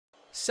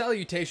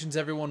Salutations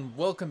everyone,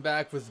 welcome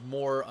back with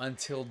more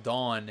Until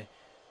Dawn.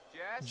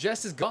 Jess?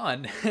 Jess is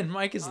gone and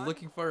Mike is Huh?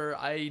 looking for her.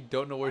 I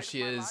don't know where Light of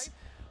she my is. life?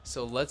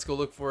 So let's go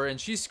look for her,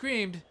 and she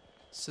screamed,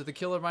 so the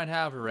killer might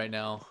have her right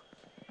now.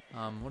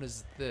 What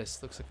is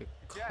this? Looks like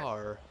a Jess?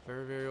 car.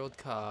 Very, very old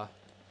car.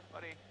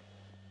 Buddy,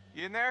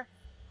 you in there?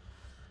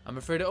 I'm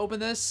afraid to open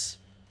this.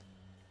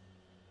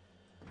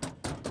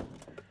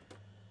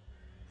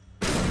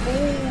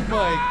 Oh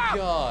my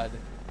god.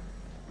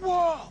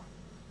 Whoa!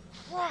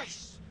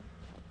 Christ!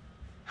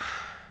 You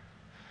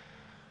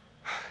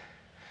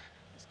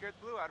scared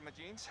the blue out of my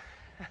jeans.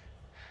 The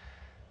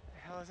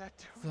hell is that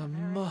doing The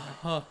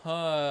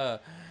there?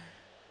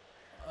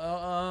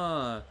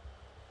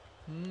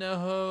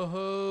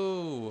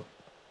 No.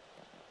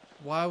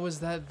 Why was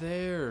that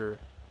there?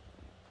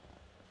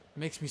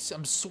 Makes me.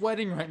 I'm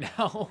sweating right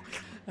now.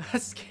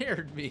 That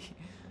scared me.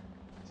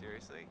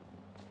 Seriously?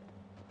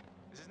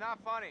 This is not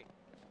funny.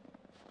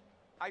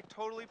 I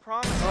totally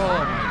promise. Oh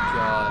my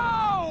god.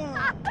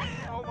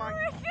 Oh my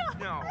God.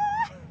 no.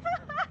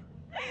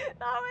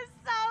 That was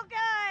so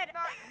good.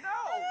 No.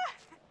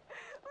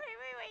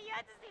 Wait. You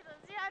had to see this.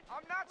 You had to...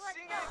 I'm not Look,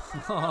 seeing no.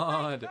 it.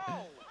 God.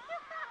 No.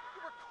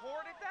 You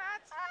recorded that?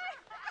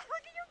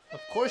 Look at your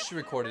Of course you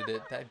recorded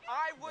it. That.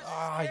 I was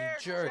Ah, you scared.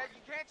 jerk. Said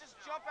you can't just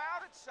jump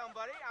out at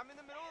somebody. I'm in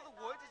the middle of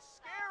the woods.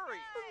 It's scary.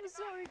 I'm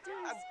sorry to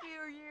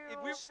scare you. If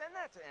we send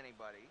that to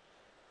anybody,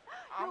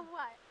 You I'm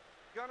what?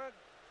 gonna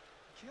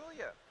kill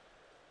you.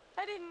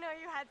 I didn't know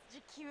you had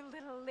such a cute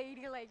little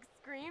ladylike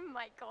scream,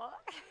 Michael.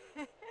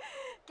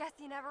 Guess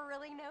you never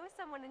really know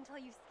someone until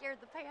you scared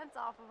the pants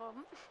off of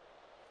them.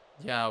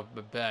 Yeah,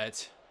 I bet.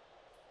 As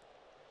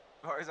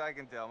far as I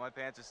can tell, my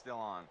pants are still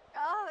on.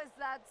 Oh, is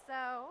that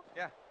so?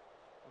 Yeah.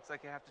 Looks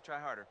like you have to try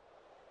harder.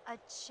 A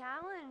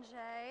challenge,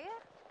 eh?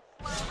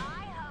 Well,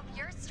 I hope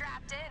you're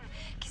strapped in,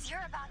 because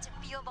you're about to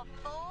feel the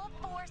full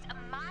force of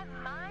my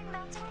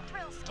mind-melting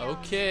thrill skills.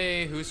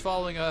 Okay, who's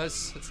following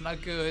us? It's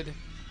not good.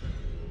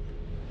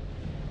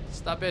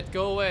 Stop it.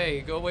 Go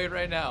away. Go away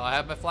right now. I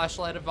have my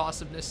flashlight of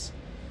awesomeness.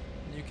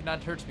 And you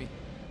cannot hurt me.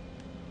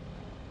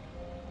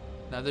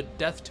 Another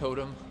death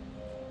totem.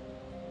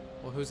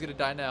 Well, who's gonna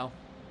die now?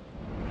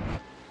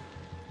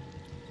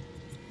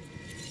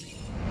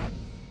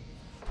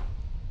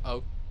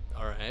 Oh,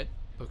 alright.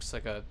 Looks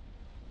like a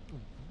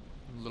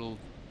little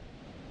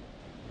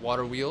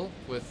water wheel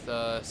with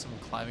some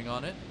climbing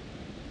on it.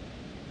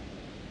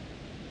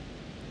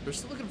 We're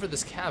still looking for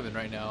this cabin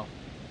right now.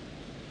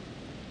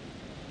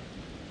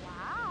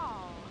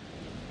 Wow.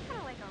 Kind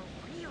of like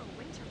a real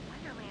winter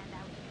wonderland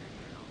out here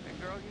now. Hey,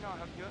 girl, you know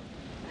how good.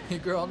 Hey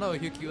girl, no,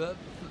 hook you up.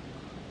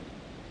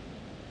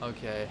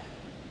 Okay.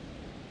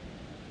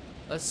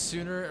 Let's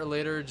sooner or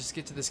later just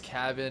get to this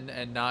cabin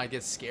and not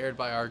get scared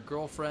by our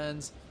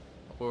girlfriends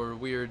or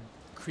weird,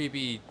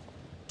 creepy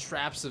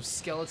traps of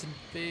skeleton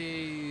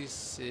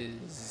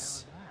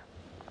faces.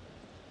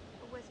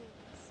 Was it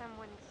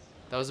someone's...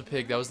 That was a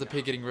pig. That was the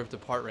pig getting ripped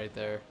apart right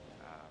there.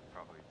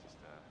 Probably just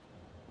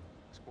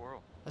a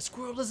squirrel. A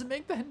squirrel doesn't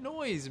make that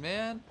noise,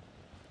 man.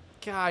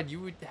 God,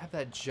 you would have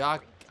that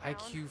jock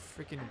IQ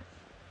freaking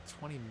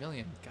 20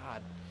 million.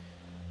 God.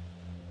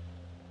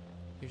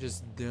 You're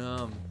just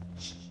dumb.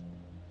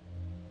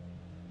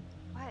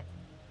 What?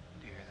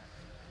 Do you hear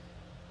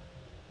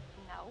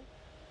that? No.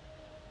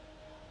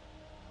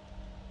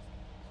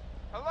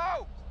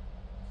 Hello?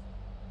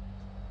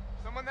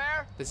 Someone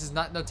there? This is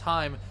not no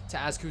time to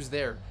ask who's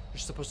there. You're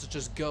supposed to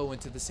just go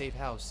into the safe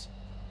house.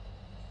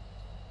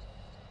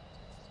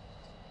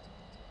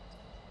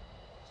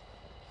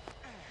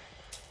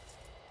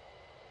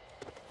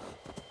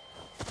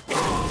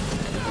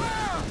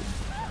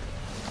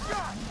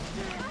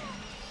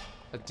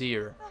 A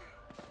deer.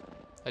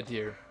 A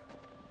deer.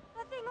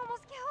 That thing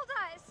almost killed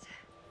us.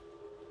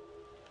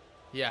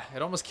 Yeah,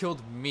 it almost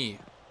killed me.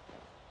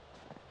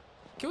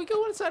 Can we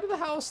go inside of the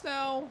house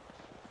now?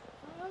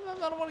 I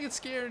don't want to get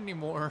scared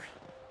anymore.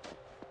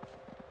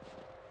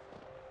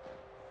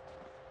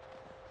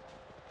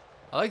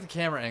 I like the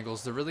camera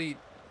angles.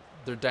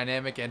 They're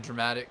dynamic and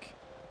dramatic,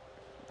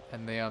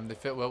 and they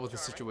fit well with the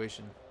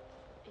situation.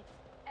 It's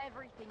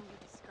everything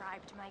you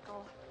described,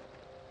 Michael.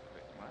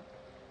 Wait, what?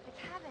 The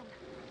cabin.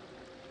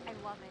 I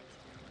love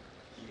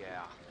it.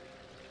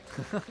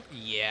 Yeah.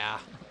 Yeah.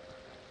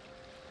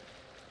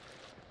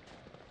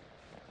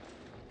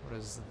 What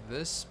is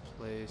this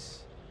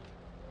place?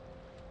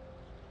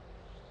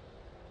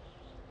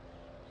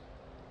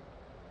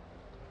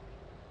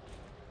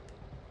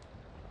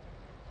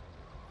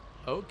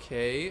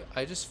 Okay,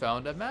 I just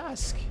found a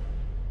mask.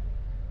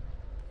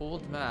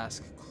 Old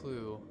mask,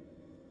 clue.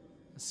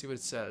 Let's see what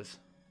it says.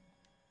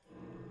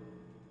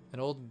 An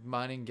old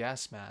mining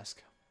gas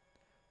mask.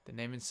 The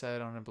name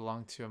inside on it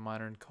belonged to a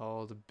miner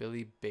called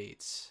Billy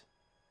Bates.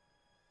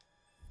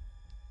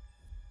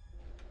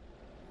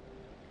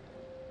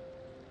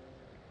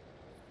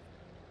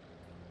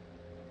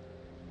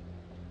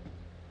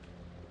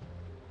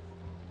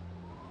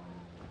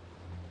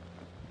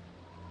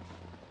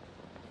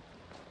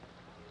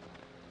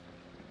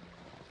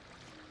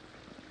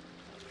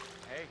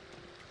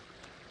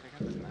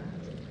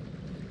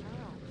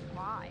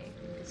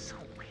 It's so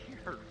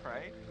weird,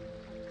 right?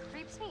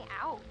 Creeps me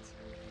out.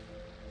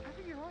 I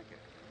think you like it.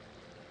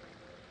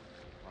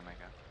 Wanna make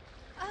out?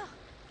 Ugh,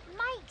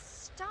 Mike,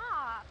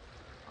 stop.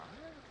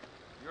 Alright.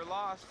 You're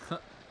lost.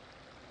 That'd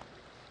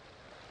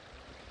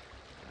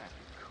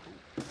be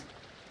cool.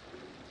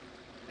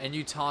 And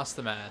you toss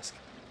the mask.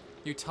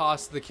 You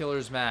toss the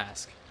killer's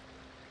mask.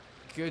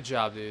 Good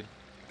job, dude.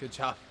 Good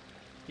job.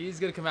 He's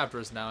gonna come after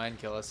us now and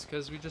kill us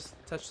because we just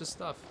touched his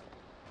stuff.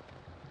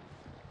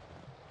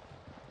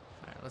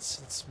 Alright,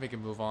 let's make a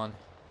move on.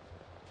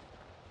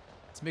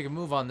 Let's make a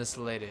move on this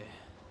lady.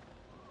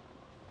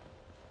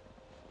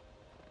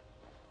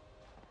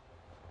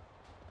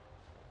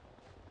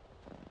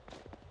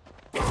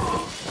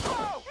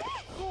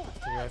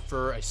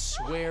 I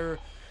swear,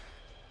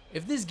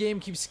 if this game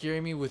keeps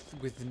scaring me with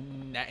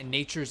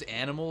nature's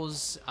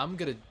animals, I'm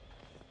gonna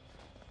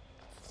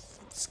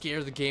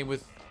scare the game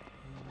with.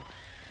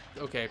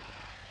 Okay,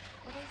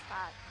 What is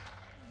that?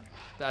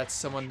 that's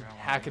someone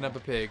hacking up a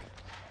pig.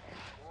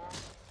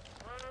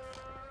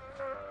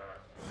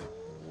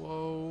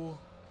 Whoa!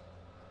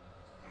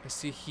 I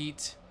see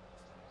heat.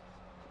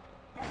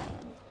 Oh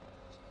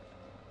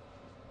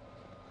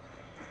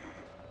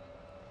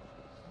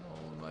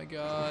my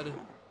god.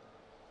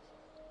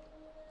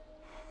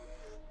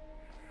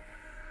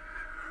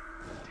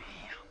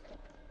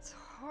 It's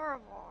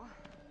horrible.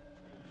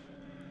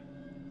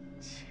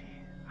 Gee,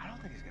 I don't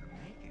think he's gonna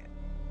make it.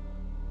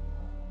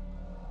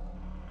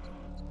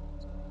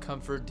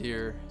 Comfort,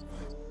 dear.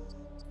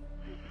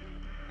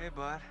 Hey,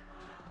 bud.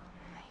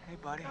 Hey,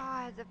 buddy.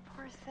 God, the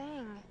poor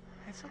thing.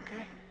 It's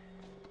okay.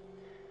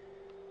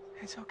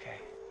 It's okay.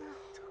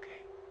 It's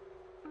okay.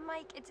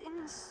 Mike, it's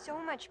in so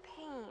much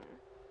pain.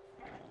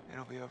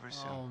 It'll be over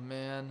soon. Oh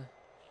man.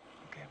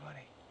 Okay,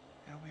 buddy.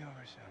 It'll be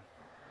over soon.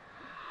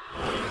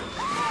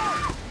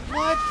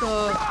 What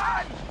the?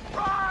 Run!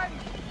 Run!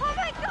 Oh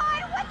my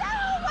God, what the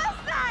hell was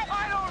that?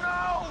 I don't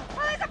know!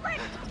 Oh, there's a break!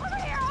 Over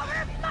here, over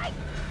here! Mike,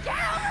 get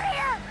over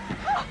here!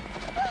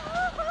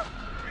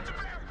 It's a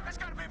bear! That's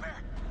gotta be a bear!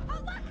 Oh,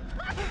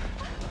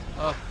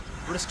 look!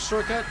 Risk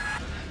shortcut.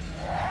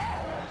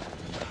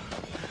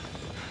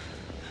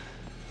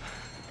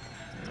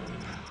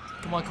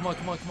 Come on, come on,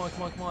 come on, come on,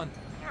 come on, come on.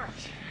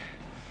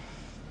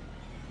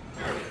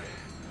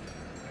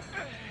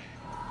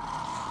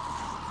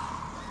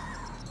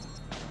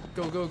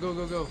 Go, go, go,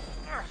 go, go.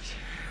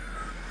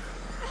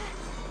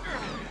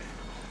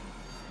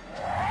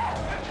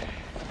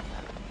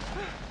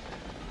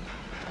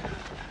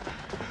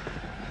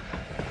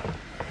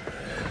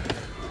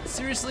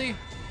 Seriously?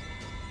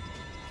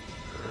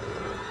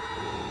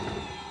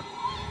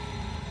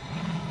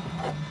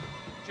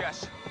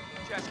 Jess,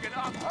 get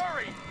up!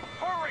 Hurry!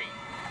 Hurry!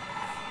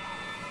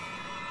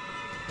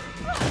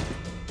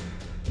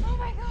 Oh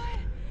my God,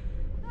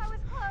 that was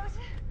close.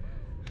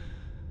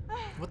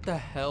 What the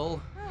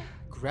hell?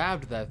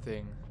 Grabbed that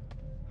thing.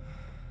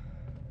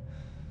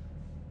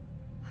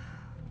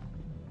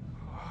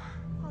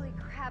 Holy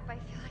crap, I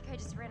feel like I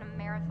just ran a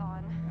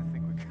marathon. I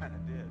think we kinda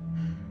did.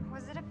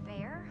 Was it a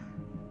bear?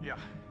 Yeah,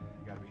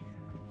 gotta be.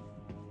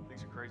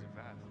 Things are crazy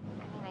fast.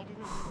 I mean, I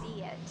didn't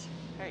see it.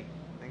 Hey,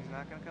 things are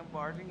not gonna come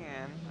barging in,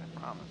 I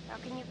promise. How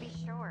can you be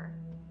sure?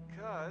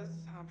 Cause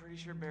I'm pretty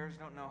sure bears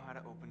don't know how to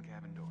open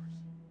cabin doors.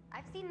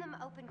 I've seen them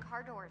open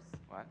car doors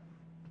What?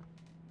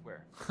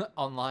 Where?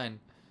 Online.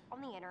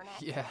 on the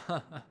internet. Yeah.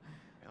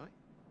 Really?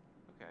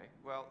 Okay,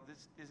 well,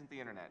 this isn't the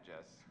internet,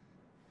 Jess.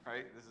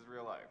 Right? This is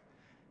real life.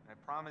 And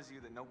I promise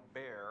you that no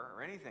bear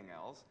or anything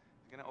else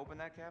is gonna open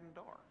that cabin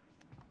door.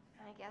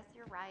 I guess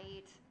you're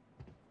right.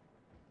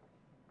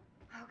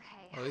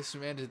 Okay. Well, at least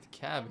we made it to the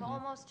cabin. I'm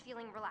almost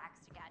feeling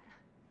relaxed again.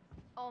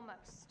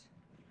 Almost.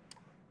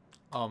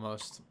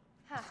 Almost.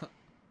 Huh.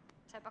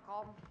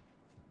 Typical.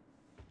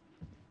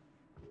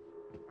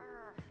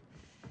 Urgh.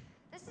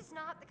 This is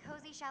not the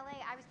cozy chalet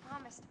I was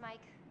promised,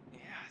 Mike. Yeah,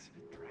 it's a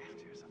bit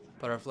drafty or something.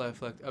 Butterfly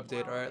effect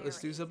update. Well, Alright, let's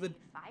there do is something.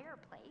 a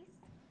fireplace.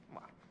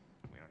 Well,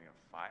 we don't need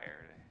a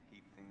fire to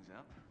heat things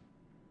up.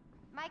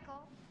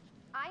 Michael,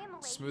 I am a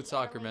lady. Smooth and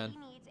soccer, a lady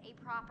man. needs a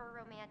proper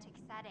romantic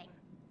setting.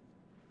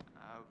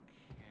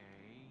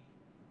 Okay.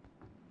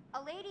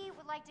 A lady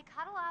would like to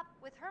cuddle up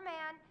with her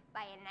man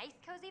by a nice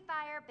cozy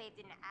fire bathed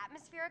in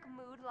atmospheric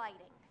mood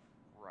lighting.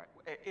 Right.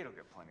 It'll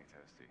get plenty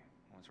toasty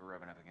once we're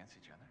rubbing up against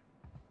each other.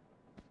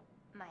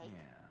 Mike,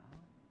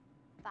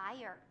 Yeah.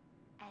 fire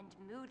and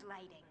mood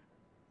lighting.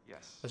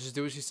 Yes. Let's just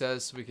do what she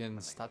says so we can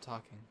stop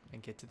talking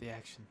and get to the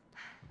action.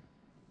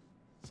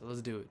 So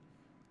let's do it.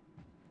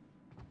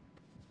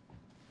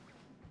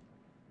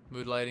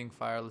 Mood lighting,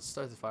 fire. Let's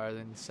start the fire,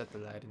 then set the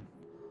lighting.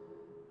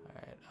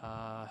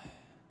 Alright,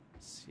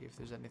 let's see if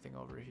there's anything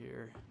over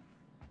here.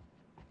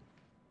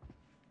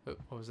 Oh,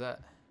 what was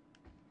that?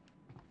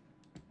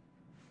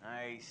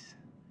 Nice.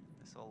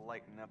 This will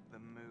lighten up the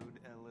mood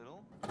a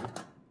little.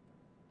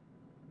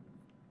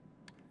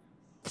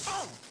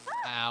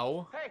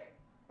 Ow. Hey!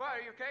 What,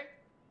 are you okay?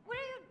 What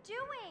are you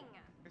doing?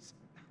 It's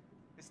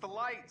the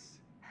lights.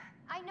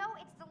 I know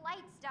it's the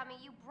lights, dummy.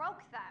 You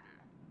broke them.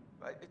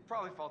 It's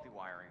probably faulty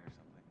wiring or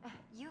something.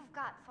 You've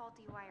got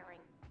faulty wiring.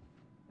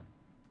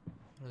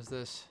 What is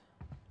this?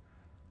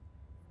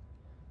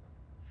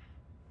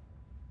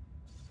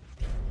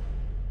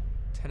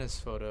 Tennis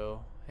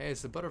photo. Hey,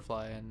 it's the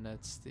butterfly and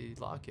it's the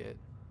locket.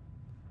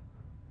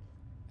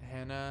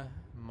 Hannah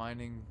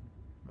mining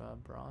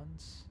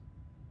bronze.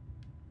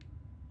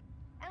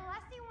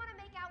 Unless you want to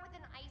make out with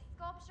an ice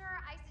sculpture,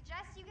 I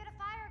suggest you get a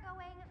fire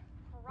going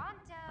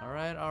pronto.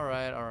 Alright,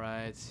 alright,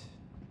 alright.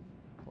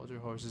 Hold your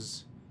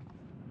horses.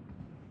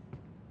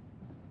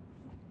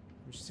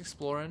 We're just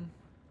exploring,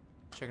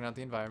 checking out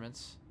the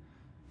environments.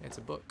 It's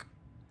a book.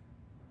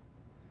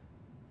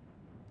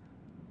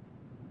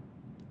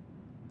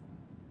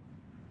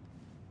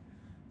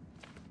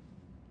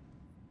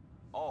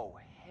 Oh,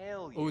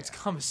 hell yeah. Oh, it's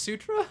Kama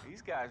Sutra?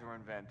 These guys were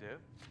inventive.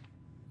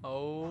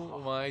 Oh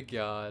my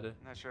god. I'm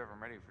not sure if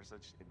I'm ready for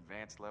such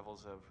advanced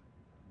levels of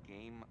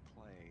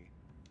gameplay.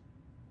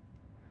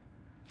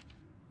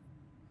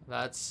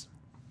 That's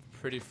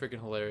pretty freaking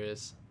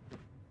hilarious.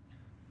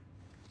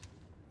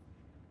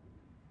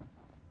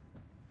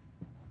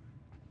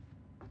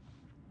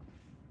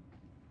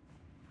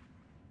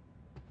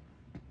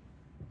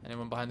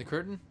 Anyone behind the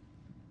curtain?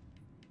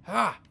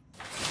 Ha!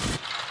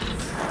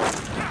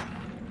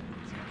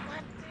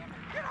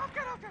 Get off,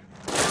 get off, get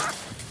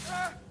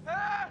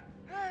off!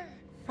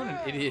 What an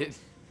idiot.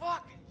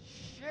 Fucking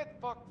shit,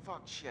 fuck,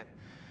 shit.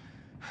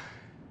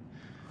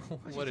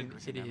 What an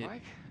idiot.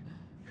 Mike?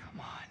 Come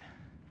on.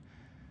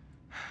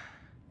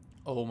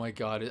 Oh my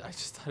god, I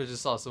just thought I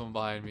just saw someone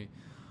behind me.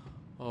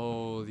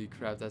 Holy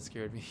crap, that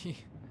scared me.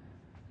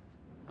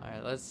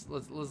 Alright, let's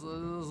look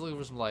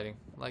for some lighting.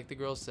 Like the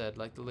girl said,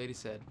 like the lady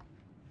said.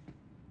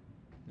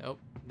 Nope,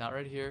 not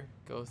right here.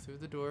 Go through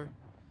the door.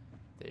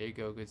 There you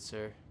go, good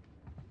sir.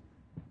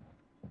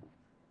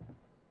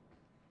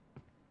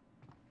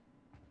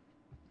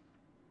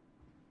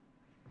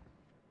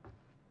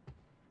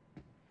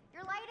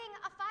 You're lighting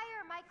a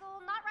fire, Michael,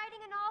 not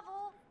writing a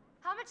novel.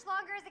 How much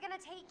longer is it gonna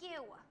take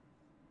you?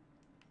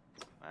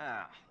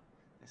 Wow,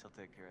 this'll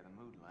take care of the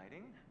mood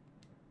lighting.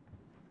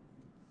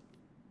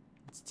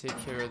 Let's take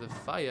care of the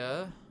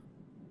fire.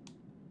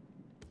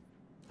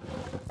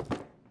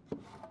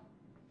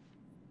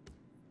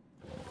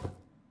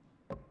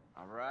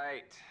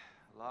 Alright,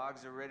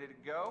 logs are ready to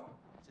go.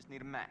 Just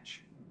need a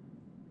match.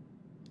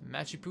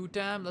 Matchy poo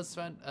time. Let's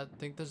find. I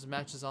think there's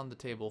matches on the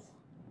table.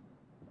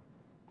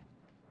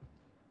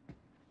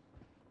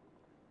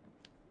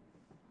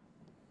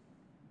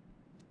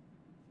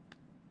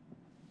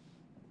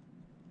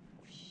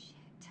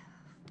 Shit.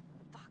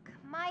 Fuck.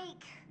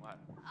 Mike. What?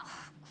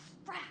 Oh,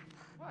 crap.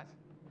 What?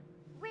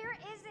 Where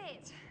is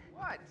it?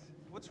 What?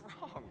 What's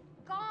wrong?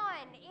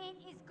 Gone. It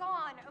is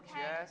gone,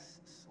 okay?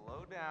 Just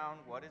slow down.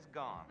 What is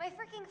gone? My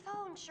freaking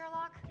phone,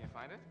 Sherlock. Can't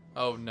find it?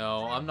 Oh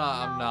no, I'm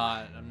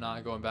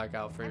not going back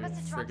out for I your must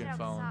have dropped it freaking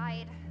phone.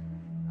 outside.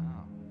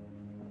 Oh.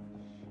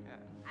 Shit.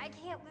 I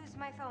can't lose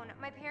my phone.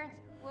 My parents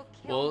will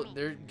kill Well, me.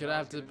 they're gonna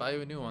have to buy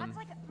you a new one.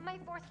 That's like my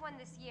fourth one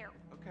this year.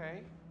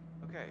 Okay.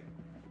 Okay.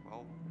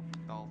 Well,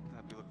 I'll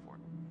have you look for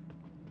it.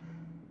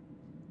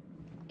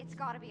 It's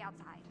gotta be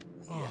outside.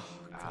 Oh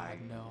god, I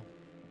no.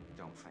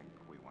 don't think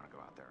we want to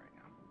go out there right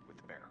now with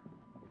the bear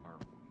or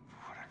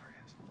whatever it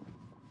is.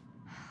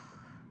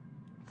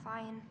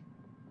 Fine.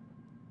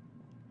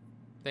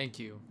 Thank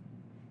you.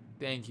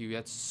 Thank you.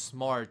 That's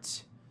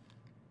smart.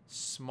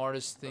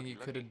 Smartest thing you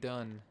could have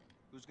done.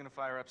 Who's gonna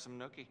fire up some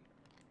nookie?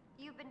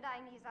 You've been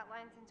dying to use that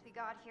line since we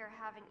got here,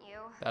 haven't you?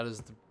 That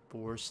is the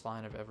worst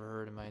line I've ever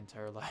heard in my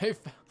entire life.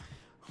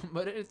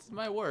 But it's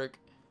my work.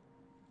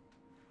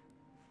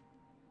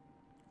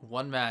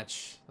 One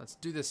match. Let's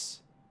do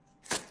this.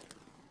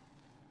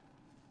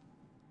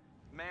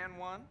 Man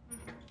 1,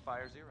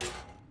 fire 0.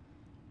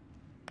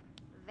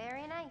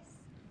 Very nice.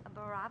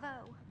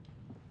 Bravo.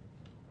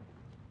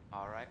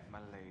 All right, my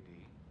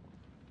lady.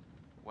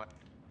 What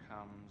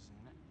comes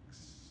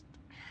next?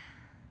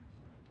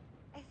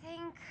 I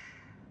think...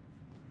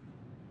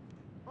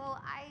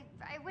 Well, I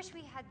wish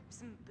we had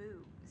some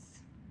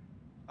booze.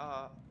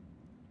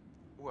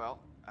 Well,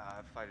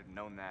 if I'd have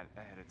known that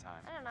ahead of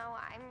time. I don't know,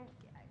 I'm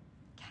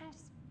kind of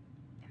just...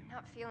 I'm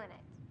not feeling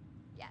it.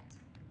 Yet.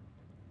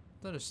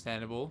 It's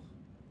understandable.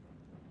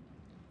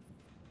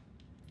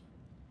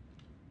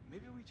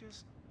 Maybe we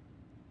just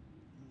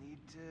need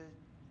to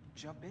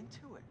jump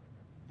into it.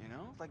 You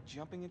know, like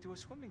jumping into a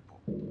swimming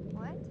pool.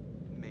 What?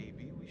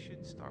 Maybe we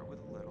should start with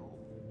a little,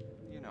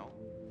 you know,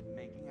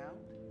 making out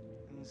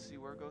and see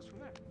where it goes from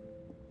there.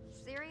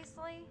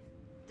 Seriously?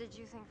 Did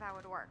you think that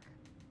would work?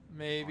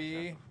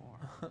 Maybe.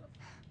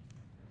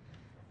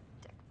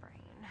 Dick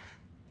brain.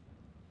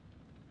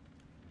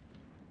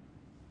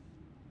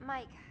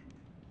 Mike,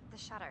 the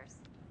shutters.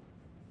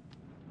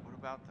 What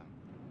about them?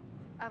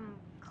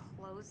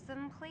 Close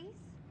them, please?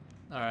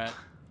 Alright.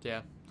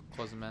 Yeah.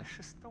 Close them, man. There's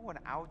just no one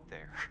out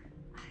there.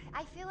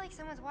 I feel like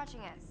someone's watching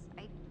us.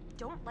 I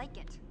don't like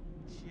it.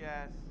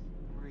 Jess,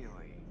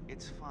 really,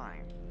 it's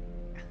fine.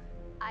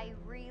 I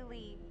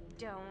really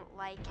don't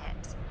like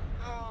it.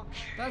 Okay.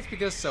 That's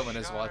because someone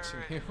is watching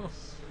you.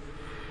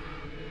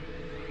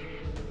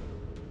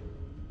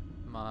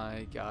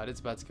 My god, it's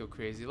about to go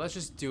crazy. Let's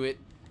just do it.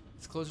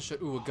 Let's close the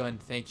shut. Ooh, a gun.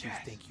 Thank you,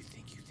 Yes. thank you,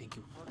 thank you, thank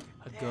you. Look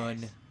A at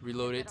gun. this.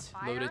 Reload Is it, it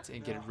a load fire? it,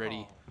 and get it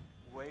ready.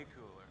 No, way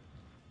cooler.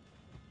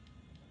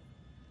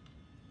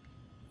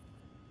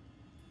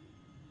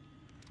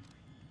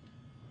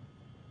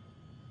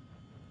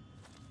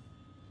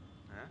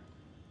 Huh?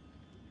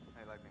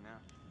 How you like me now?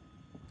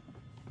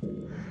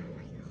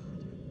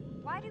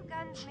 Why do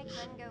guns make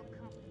men go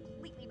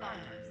completely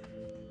bonkers?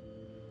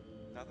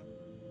 Nothing?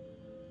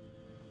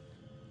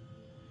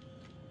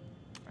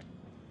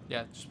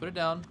 Yeah, just put it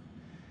down.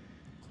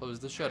 Close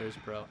the shutters,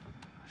 bro.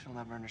 She'll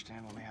never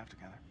understand what we have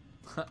together.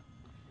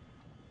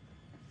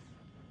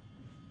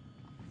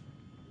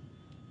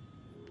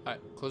 Alright,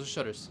 close the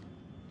shutters.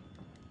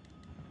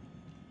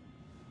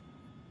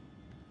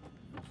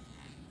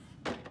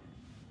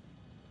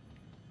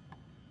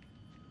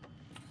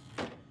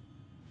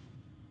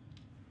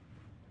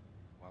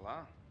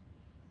 Voila.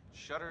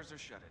 Shutters are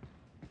shuttered.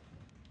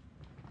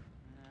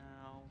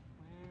 Now,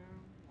 where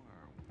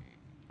were we?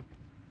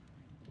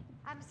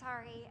 I'm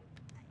sorry.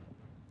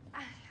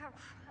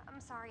 I'm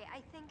sorry.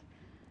 I think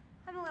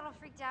I'm a little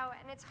freaked out,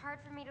 and it's hard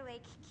for me to,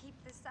 like, keep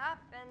this up,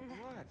 and...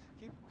 What?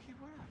 Keep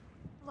what up?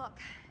 Look,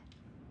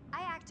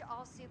 I act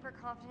all super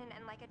confident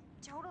and like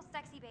a total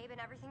sexy babe and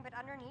everything, but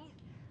underneath,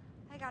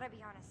 I gotta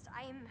be honest,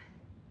 I'm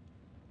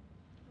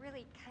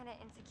really kind of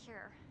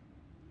insecure.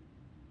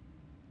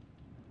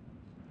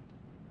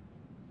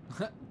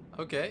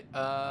 Okay,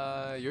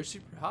 you're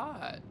super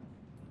hot.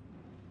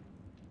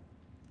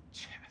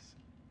 Jess.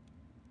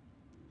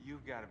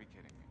 You've got to be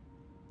kidding me.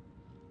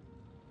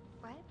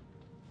 What?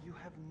 You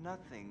have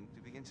nothing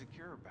to be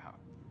insecure about.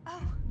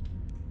 Oh,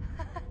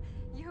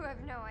 you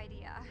have no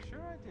idea.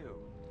 Sure I do.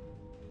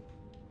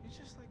 You're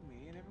just like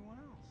me and everyone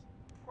else.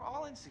 We're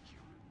all insecure.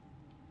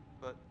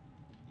 But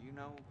you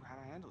know how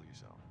to handle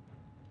yourself.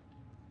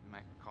 You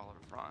might call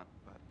it a front,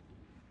 but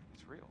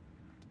it's real.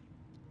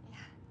 Yeah,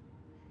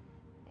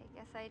 I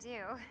guess I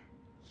do.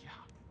 Yeah.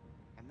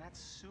 And that's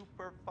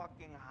super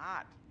fucking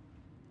hot.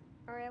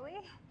 Really?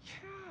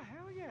 Yeah,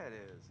 hell yeah it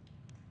is.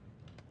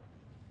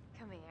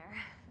 Come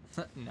here.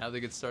 Now they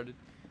get started.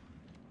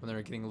 When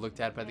they're getting looked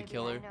at by the Maybe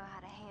killer. I know how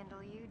to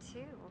handle you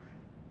too.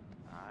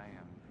 I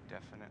am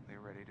definitely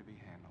ready to be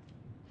handled.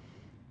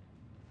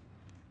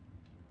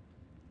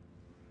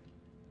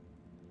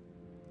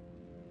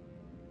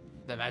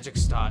 The magic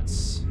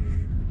starts.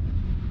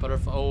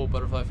 Butterfly. Oh,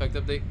 butterfly effect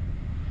update.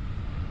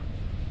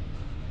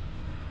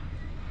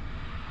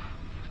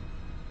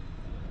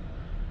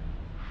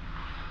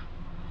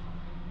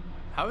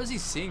 How is he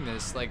seeing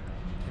this like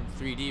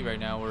in 3D right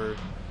now? We're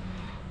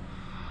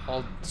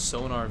all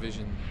sonar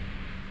vision.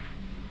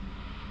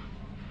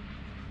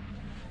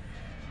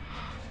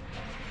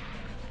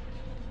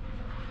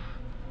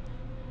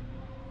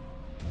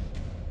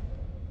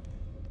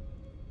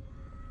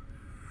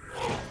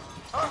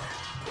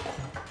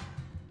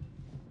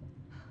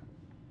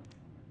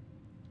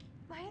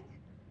 Mike?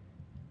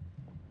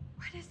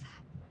 What is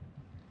that?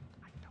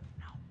 I don't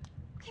know.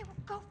 Okay, well,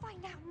 go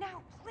find out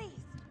now, please.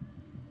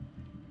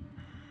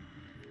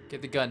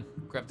 Get the gun.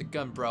 Grab the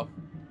gun, bro.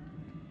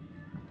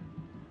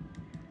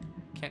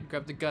 Can't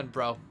grab the gun,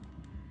 bro.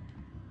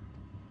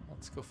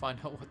 Let's go find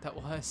out what that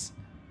was.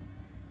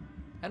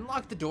 And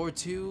lock the door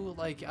too.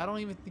 Like, I don't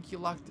even think you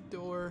locked the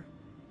door.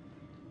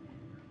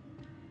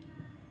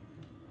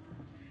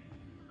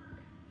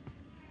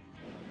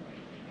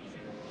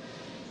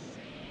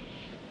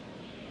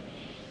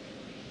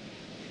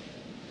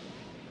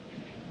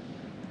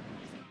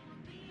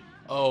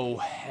 Oh,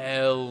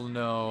 hell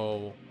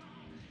no.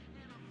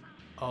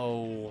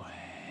 Oh,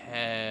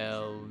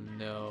 hell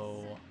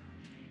no.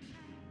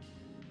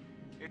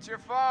 It's your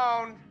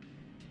phone.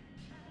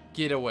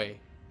 Get away.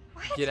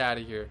 What? Get out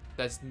of here.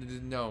 That's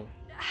no.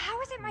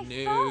 How is it my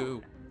No.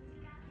 phone?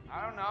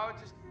 I don't know, it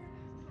just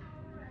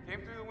came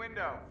through the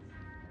window.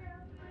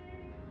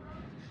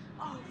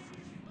 Oh,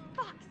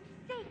 for fuck's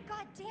sake,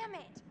 god damn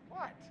it.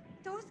 What?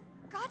 Those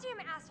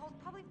goddamn assholes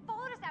probably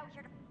followed us out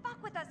here to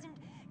fuck with us, and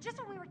just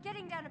when we were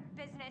getting down to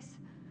business.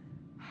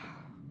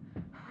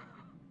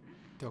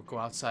 Don't go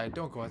outside.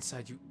 Don't go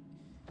outside. You.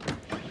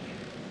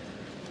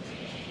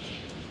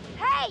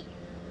 Hey!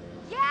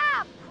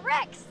 Yeah,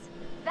 pricks!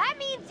 That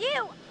means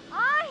you!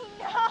 I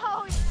know!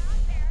 You're out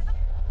there. The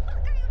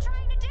fuck are you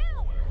trying to do?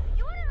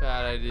 You wanna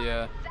Bad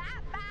idea.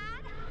 that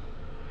bad?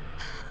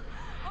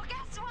 Well,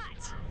 guess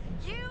what?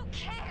 You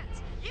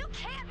can't! You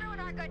can't ruin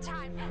our good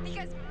time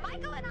because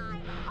Michael and I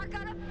are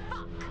gonna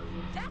fuck.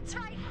 That's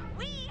right,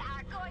 we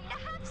are going to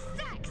have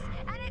sex,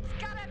 and it's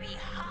gonna be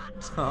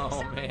hot. Oh,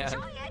 so man.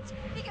 enjoy it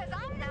because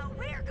I know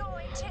we're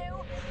going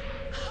to.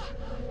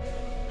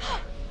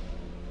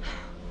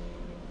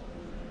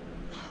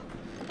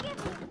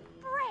 Give me a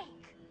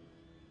break.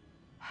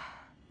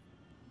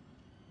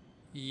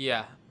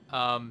 Yeah.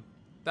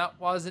 That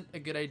wasn't a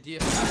good idea.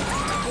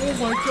 Oh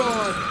my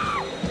god.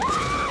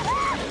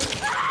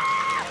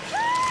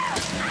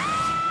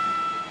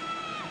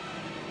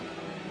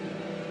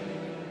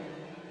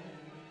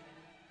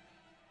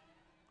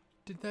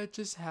 Did that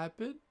just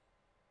happen?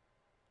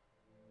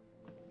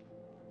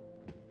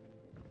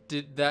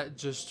 Did that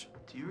just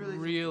Do you really,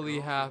 really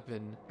think the girls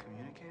happen? were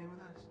communicating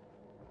with us?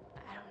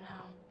 I don't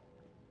know.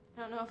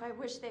 I don't know if I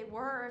wish they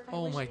were, or if I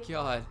Oh wish my they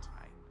god. weren't.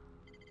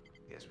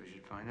 I guess we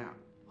should find out.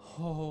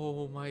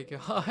 Oh my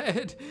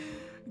god.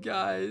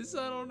 Guys,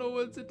 I don't know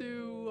what to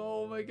do.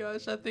 Oh my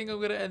gosh, I think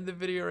I'm gonna end the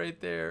video right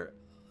there.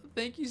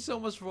 Thank you so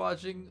much for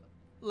watching.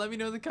 Let me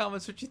know in the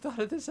comments what you thought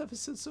of this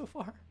episode so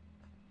far.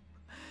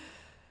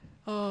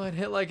 Oh, and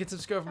hit like and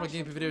subscribe for more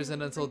gameplay videos,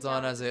 and until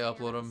dawn as I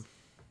upload them.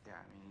 Yeah,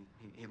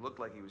 I mean, he looked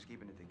like he was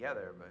keeping it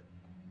together, but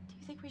Do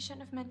you think we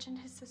shouldn't have mentioned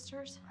his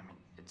sisters? I mean,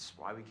 it's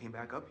why we came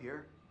back up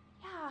here.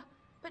 Yeah,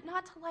 but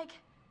not to, like,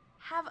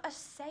 have a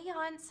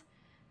seance.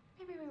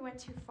 Maybe we went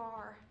too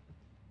far.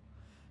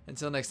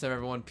 Until next time,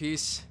 everyone,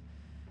 peace,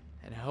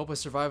 and I hope I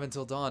survive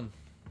until dawn.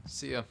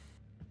 See ya.